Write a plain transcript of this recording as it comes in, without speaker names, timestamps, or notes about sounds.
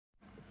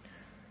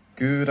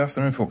Good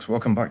afternoon, folks.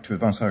 Welcome back to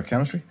Advanced Higher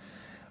Chemistry.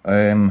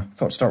 Thought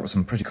to start with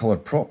some pretty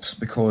coloured props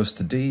because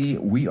today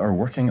we are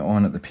working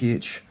on the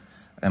pH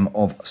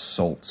of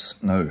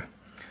salts. Now,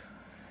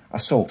 a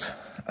salt,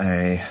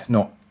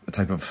 not the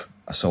type of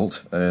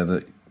assault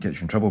that gets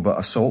you in trouble, but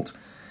a salt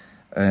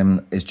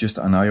is just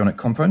an ionic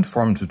compound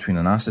formed between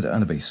an acid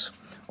and a base,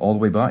 all the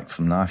way back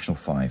from National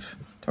 5.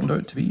 Turned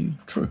out to be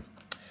true.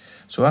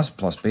 So acid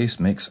plus base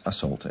makes a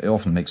salt. It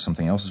often makes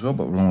something else as well,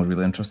 but we're only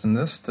really interested in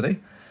this today.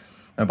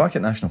 Now, back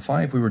at National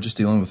 5, we were just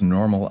dealing with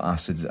normal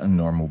acids and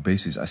normal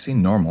bases. I say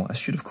normal, I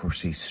should of course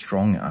say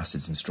strong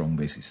acids and strong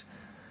bases.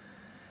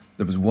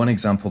 There was one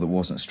example that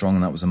wasn't strong,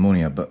 and that was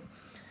ammonia, but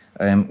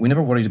we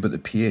never worried about the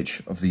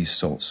pH of these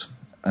salts,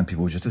 and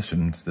people just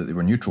assumed that they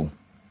were neutral.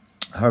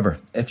 However,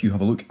 if you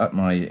have a look at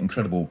my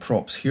incredible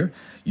props here,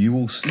 you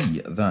will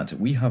see that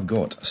we have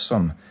got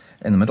some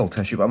in the middle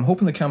tissue, but I'm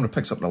hoping the camera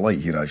picks up the light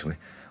here actually,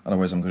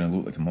 otherwise I'm going to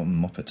look like a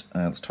muppet.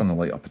 Let's turn the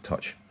light up a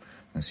touch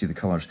and see the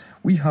colours.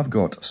 We have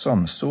got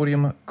some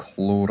sodium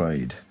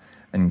chloride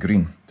in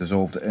green,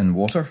 dissolved in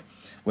water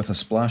with a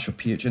splash of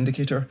pH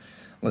indicator.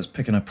 Let's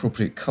pick an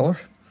appropriate colour,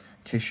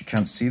 in case you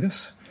can't see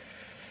this.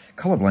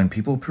 Colourblind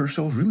people, poor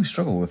souls, really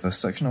struggle with this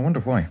section, I wonder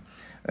why.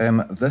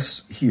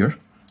 This here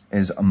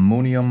is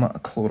ammonium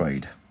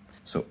chloride,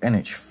 so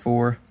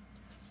NH4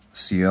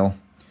 Cl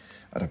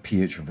at a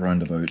pH of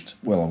around about,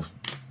 well,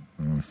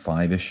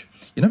 5-ish.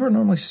 You never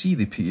normally see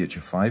the pH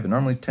of 5, it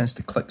normally tends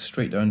to click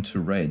straight down to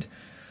red.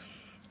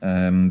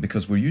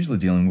 Because we're usually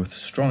dealing with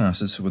strong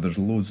acids where there's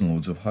loads and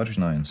loads of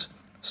hydrogen ions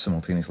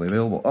simultaneously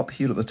available. Up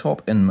here at the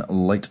top in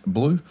light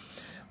blue,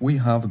 we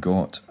have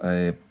got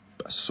a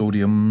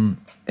sodium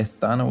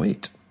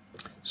ethanoate,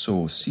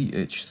 so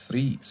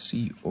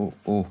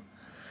CH3COO,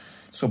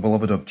 so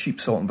beloved of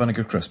cheap salt and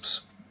vinegar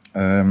crisps.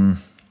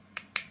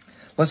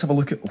 Let's have a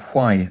look at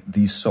why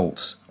these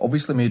salts,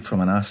 obviously made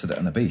from an acid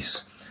and a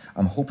base.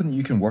 I'm hoping that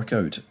you can work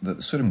out that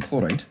the sodium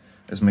chloride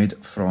is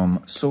made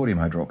from sodium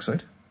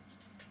hydroxide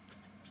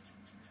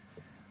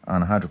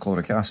and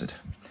hydrochloric acid,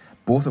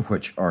 both of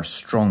which are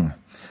strong.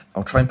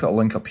 I'll try and put a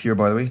link up here,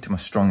 by the way, to my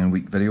strong and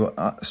weak video,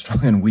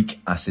 strong and weak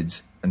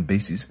acids and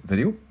bases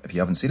video. If you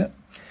haven't seen it,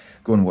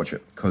 go and watch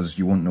it, because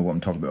you won't know what I'm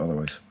talking about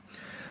otherwise.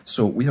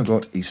 So we have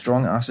got a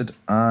strong acid,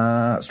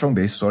 strong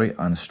base, sorry,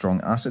 and a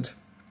strong acid,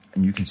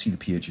 and you can see the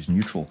pH is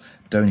neutral.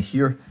 Down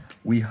here,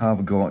 we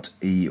have got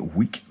a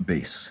weak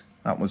base.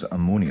 That was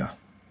ammonia.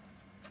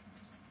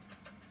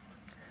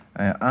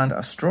 And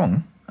a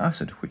strong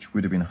acid, which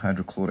would have been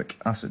hydrochloric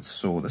acid.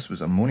 So this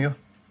was ammonia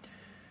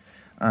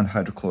and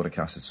hydrochloric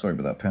acid. Sorry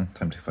about that pen,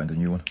 time to find a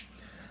new one.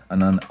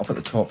 And then up at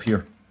the top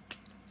here,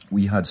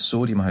 we had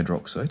sodium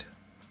hydroxide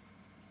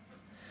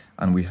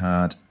and we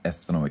had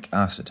ethanoic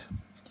acid.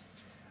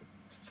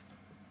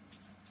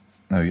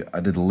 Now, I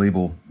did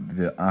label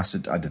the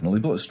acid, I didn't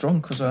label it strong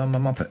because I'm a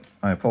muppet.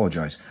 I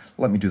apologise.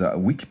 Let me do that. A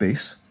weak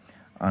base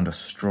and a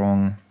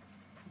strong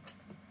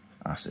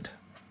acid.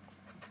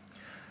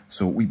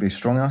 So weak base,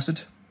 strong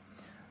acid,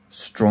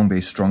 strong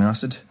base, strong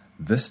acid.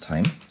 This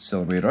time, it's the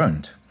other way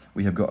around.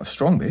 We have got a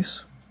strong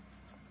base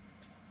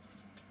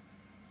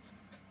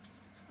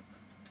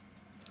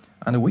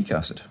and a weak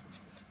acid.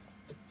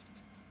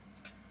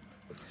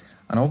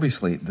 And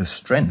obviously, the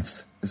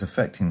strength is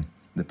affecting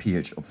the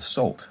pH of the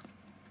salt.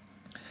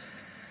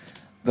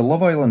 The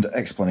Love Island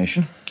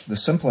explanation, the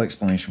simple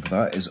explanation for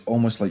that, is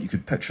almost like you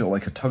could picture it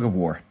like a tug of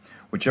war.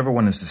 Whichever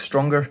one is the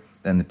stronger,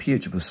 then the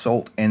pH of the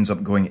salt ends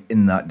up going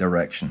in that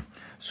direction.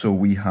 So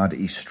we had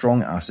a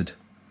strong acid,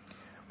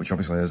 which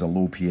obviously has a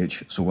low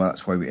pH, so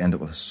that's why we end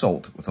up with a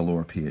salt with a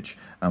lower pH.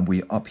 And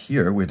up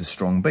here, we had a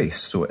strong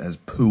base, so it has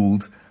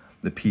pulled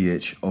the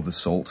pH of the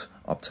salt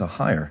up to a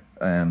higher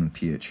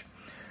pH.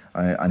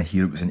 And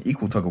here it was an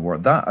equal tug of war.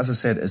 That, as I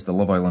said, is the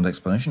Love Island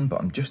explanation, but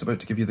I'm just about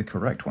to give you the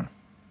correct one.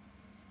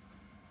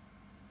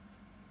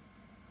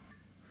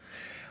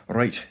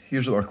 Right,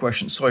 here's our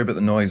question. Sorry about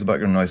the noise, the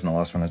background noise in the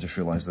last one. I just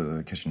realised that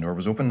the kitchen door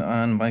was open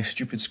and my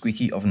stupid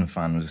squeaky oven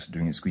fan was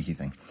doing its squeaky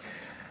thing.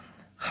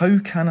 How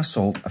can a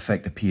salt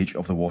affect the pH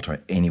of the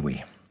water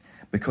anyway?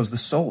 Because the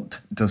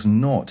salt does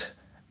not,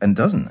 and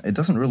it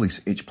doesn't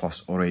release H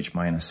plus or H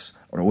minus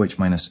or OH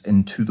minus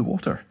into the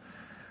water.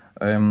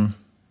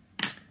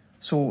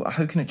 So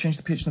how can it change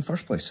the pH in the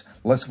first place?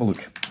 Let's have a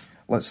look.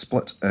 Let's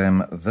split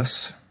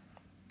this.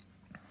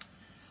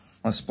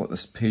 Let's split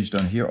this page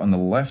down here. On the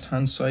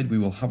left-hand side, we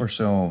will have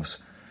ourselves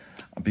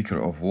a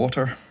beaker of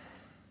water.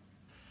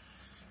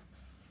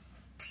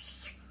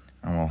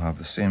 And we'll have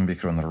the same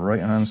beaker on the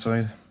right-hand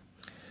side.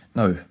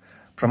 Now,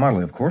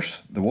 primarily, of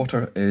course, the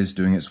water is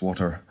doing its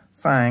water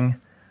thing.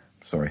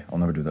 Sorry, I'll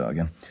never do that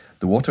again.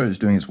 The water is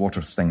doing its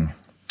water thing.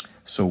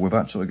 So we've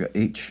actually got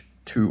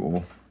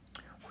H2O,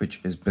 which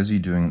is busy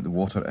doing the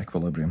water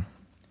equilibrium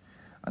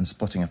and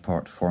splitting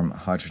apart to form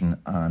hydrogen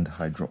and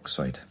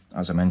hydroxide,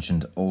 as I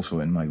mentioned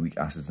also in my weak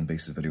acids and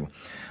bases video.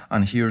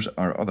 And here's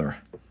our other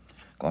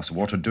glass of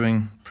water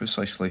doing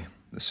precisely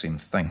the same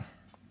thing.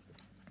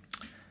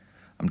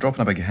 I'm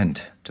dropping a big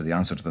hint to the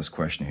answer to this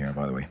question here,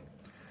 by the way.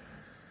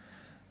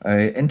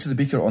 Into the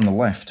beaker on the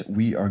left,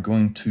 we are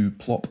going to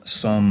plop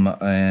some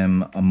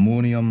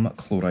ammonium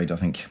chloride, I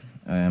think.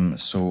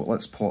 So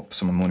let's plop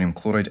some ammonium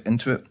chloride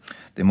into it.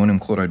 The ammonium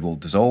chloride will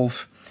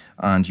dissolve,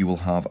 and you will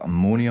have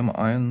ammonium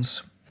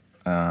ions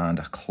and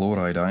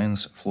chloride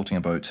ions floating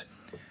about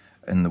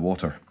in the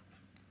water.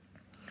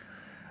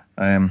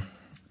 Now,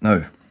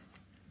 the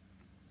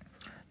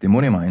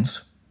ammonium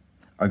ions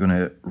are going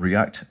to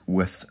react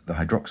with the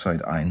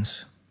hydroxide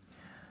ions,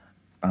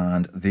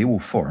 and they will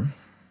form...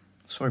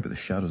 Sorry about the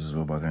shadows as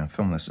well, by the way. I'm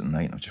filming this at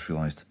night and I've just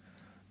realised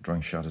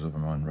drawing shadows over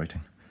my own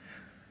writing.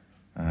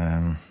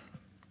 Hang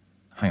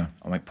on,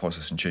 I might pause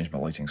this and change my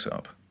lighting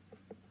setup.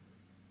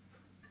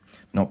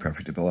 Not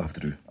perfect, but I'll have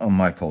to do. Oh,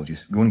 my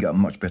apologies. Go and get a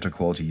much better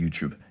quality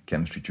YouTube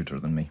chemistry tutor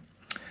than me.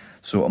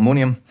 So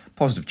ammonium,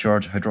 positive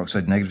charge,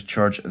 hydroxide, negative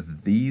charge.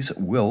 These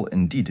will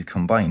indeed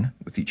combine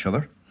with each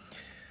other.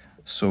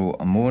 So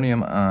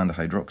ammonium and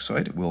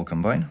hydroxide will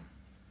combine,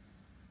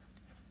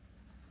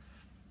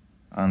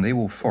 and they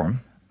will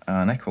form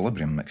an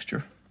equilibrium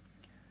mixture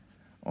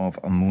of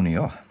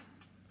ammonia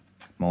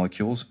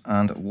molecules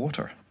and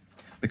water,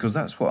 because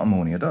that's what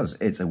ammonia does.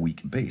 It's a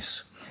weak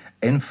base.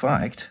 In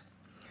fact,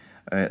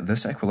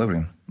 this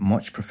equilibrium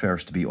much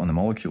prefers to be on the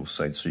molecule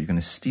side, so you're going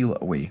to steal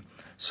away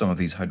some of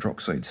these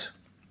hydroxides.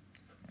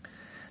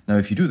 Now,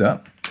 if you do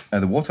that,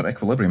 the water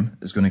equilibrium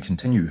is going to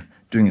continue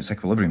doing its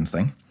equilibrium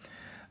thing.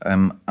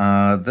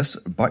 This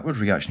backward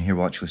reaction here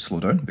will actually slow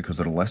down because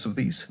there are less of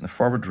these. The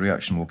forward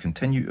reaction will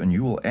continue, and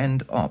you will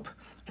end up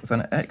with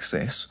an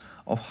excess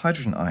of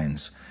hydrogen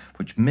ions,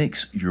 which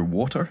makes your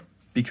water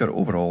beaker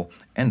overall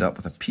end up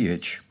with a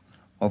pH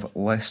of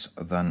less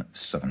than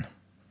 7.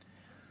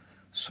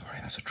 Sorry,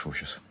 that's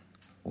atrocious.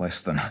 Less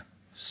than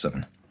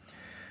 7.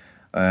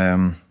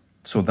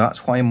 So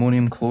that's why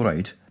ammonium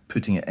chloride,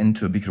 putting it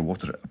into a beaker of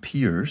water,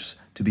 appears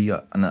to be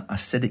an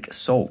acidic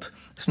salt.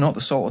 It's not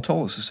the salt at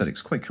all, it's acidic.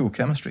 It's quite cool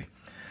chemistry.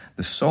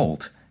 The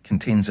salt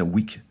contains a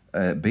weak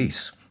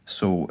base.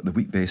 So the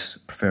weak base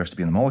prefers to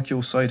be on the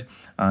molecule side,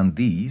 and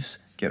these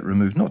get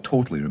removed, not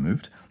totally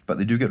removed, but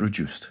they do get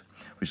reduced,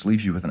 which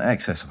leaves you with an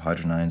excess of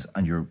hydrogen ions,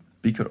 and your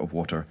beaker of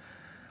water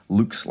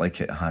looks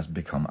like it has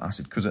become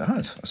acid, because it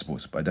has, I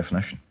suppose, by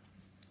definition.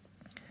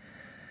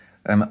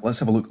 Let's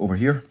have a look over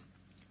here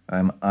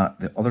at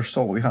the other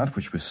salt we had,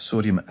 which was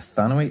sodium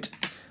ethanoate.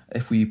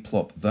 If we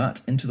plop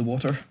that into the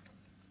water,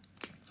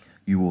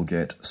 you will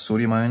get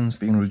sodium ions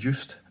being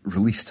released,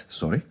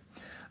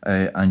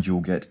 and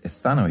you'll get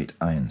ethanoate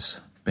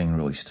ions being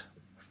released.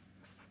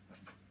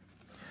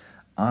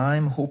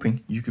 I'm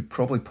hoping you could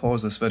probably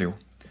pause this video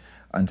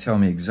and tell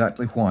me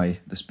exactly why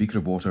this beaker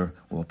of water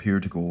will appear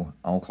to go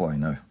alkali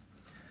now.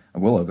 I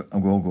will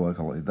go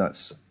alkali.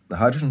 That's the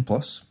hydrogen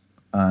plus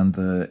and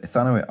the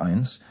ethanoate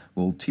ions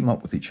will team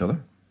up with each other,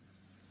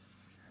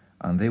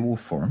 and they will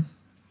form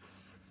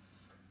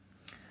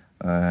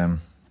ethanoic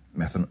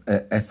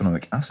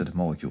acid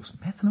molecules.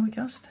 Methanoic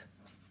acid?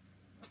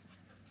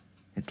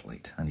 It's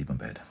late, I need my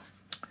bed.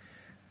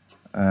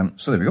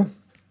 So there we go.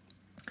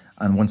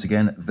 And once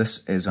again,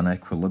 this is an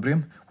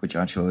equilibrium, which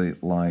actually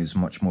lies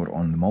much more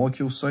on the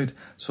molecule side.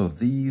 So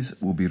these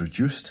will be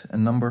reduced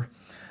in number.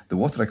 The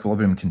water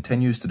equilibrium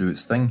continues to do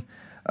its thing,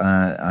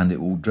 and it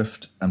will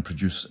drift and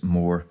produce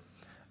more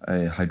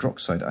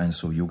hydroxide ions.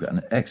 So you'll get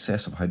an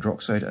excess of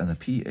hydroxide, and the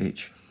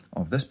pH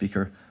of this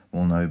beaker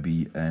will now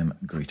be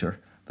greater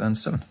than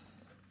 7.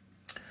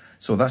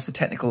 So that's the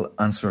technical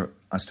answer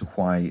as to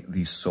why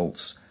these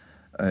salts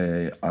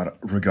are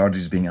regarded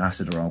as being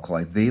acid or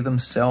alkali. They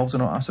themselves are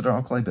not acid or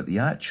alkali, but they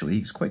actually,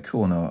 it's quite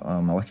cool on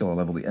a molecular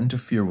level, they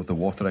interfere with the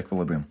water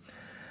equilibrium,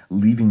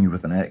 leaving you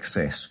with an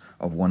excess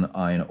of one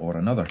ion or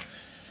another.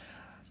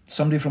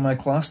 Somebody from my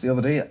class the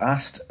other day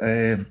asked,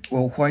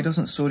 well, why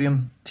doesn't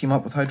sodium team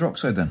up with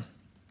hydroxide then?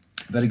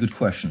 Very good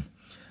question.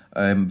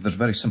 There's a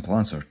very simple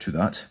answer to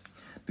that,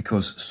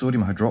 because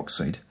sodium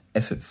hydroxide,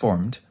 if it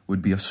formed,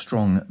 would be a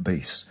strong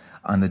base.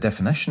 And the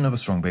definition of a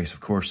strong base,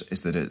 of course,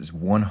 is that it is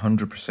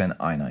 100%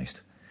 ionized.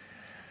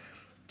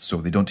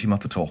 So they don't team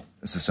up at all.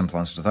 It's a simple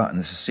answer to that. And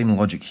it's the same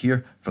logic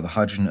here for the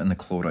hydrogen and the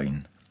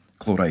chloride.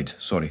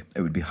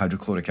 It would be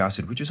hydrochloric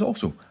acid, which is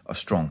also a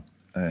strong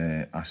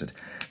acid.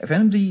 If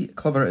anybody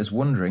clever is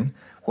wondering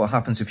what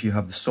happens if you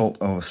have the salt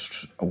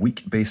of a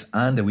weak base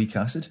and a weak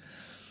acid,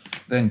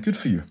 then good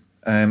for you.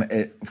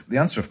 The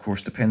answer, of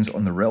course, depends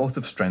on the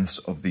relative strengths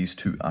of these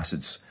two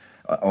acids.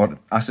 Or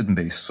acid and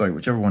base, sorry,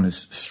 whichever one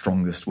is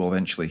strongest will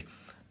eventually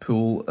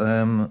pull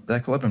the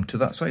equilibrium to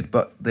that side.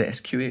 But the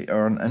SQA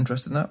aren't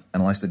interested in that,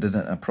 unless they did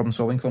it in a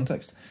problem-solving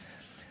context.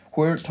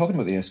 We're talking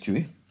about the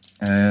SQA.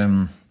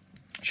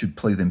 Should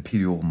play the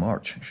Imperial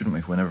March, shouldn't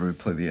we, whenever we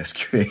play the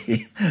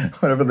SQA?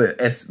 Whenever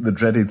the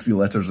dreaded 3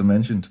 letters are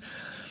mentioned,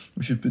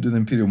 we should do the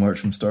Imperial March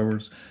from Star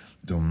Wars.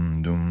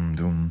 Dum, dum,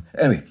 dum.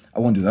 Anyway, I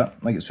won't do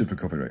that. Might get super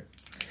copyright.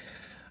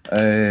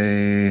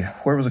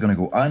 Where was I going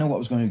to go? I know what I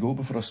was going to go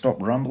before I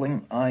stopped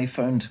rambling. I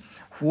found,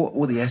 what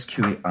will the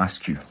SQA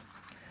ask you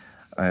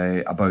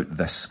about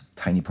this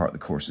tiny part of the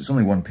course? It's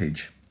only one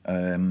page,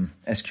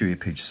 SQA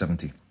page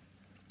 70.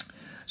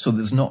 So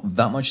there's not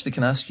that much they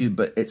can ask you,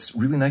 but it's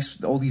really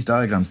nice. All these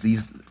diagrams,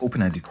 these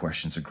open-ended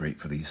questions are great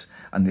for these.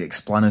 And the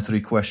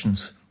explanatory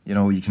questions, you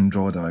know, you can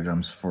draw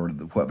diagrams for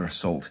whatever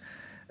salt.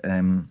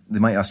 They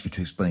might ask you to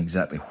explain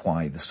exactly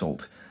why the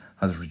salt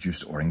has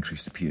reduced or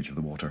increased the pH of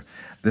the water.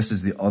 This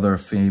is the other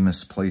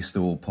famous place they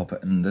will pop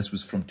it in. This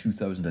was from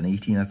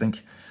 2018, I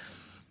think.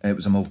 It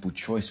was a multiple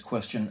choice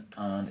question,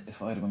 and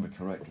if I remember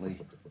correctly,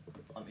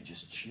 let me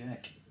just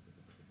check.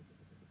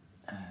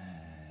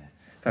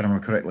 If I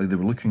remember correctly, they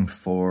were looking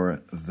for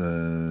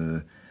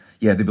the...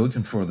 Yeah, they'd be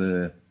looking for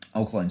the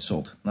alkaline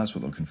salt. That's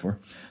what they're looking for.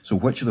 So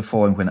which of the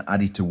following, when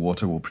added to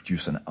water, will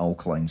produce an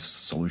alkaline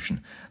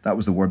solution? That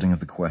was the wording of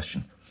the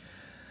question.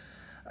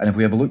 And if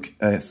we have a look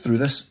through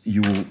this,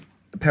 you will...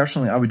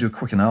 Personally, I would do a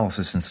quick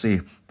analysis and say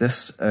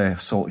this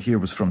salt here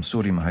was from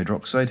sodium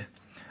hydroxide,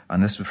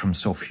 and this was from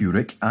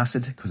sulfuric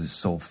acid because it's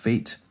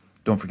sulfate.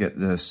 Don't forget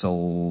the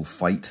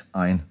sulfite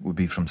ion would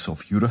be from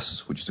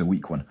sulfurous, which is a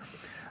weak one.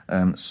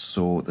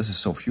 So this is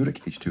sulfuric,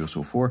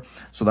 H2SO4.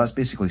 So that's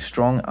basically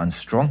strong and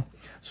strong.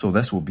 So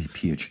this will be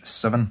pH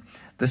 7.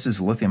 This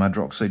is lithium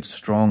hydroxide,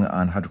 strong,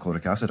 and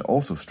hydrochloric acid,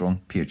 also strong,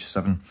 pH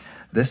 7.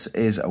 This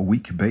is a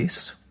weak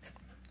base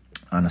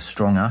and a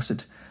strong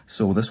acid.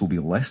 So this will be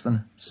less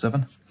than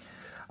 7.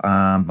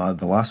 The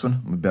last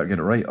one, we better get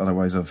it right,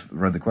 otherwise I've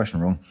read the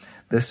question wrong.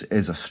 This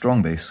is a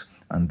strong base,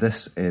 and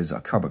this is a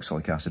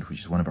carboxylic acid,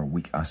 which is one of our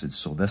weak acids.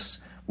 So this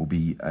will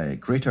be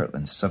greater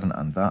than 7,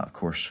 and that, of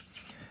course,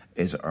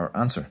 is our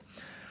answer.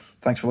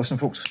 Thanks for listening,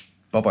 folks.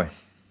 Bye-bye.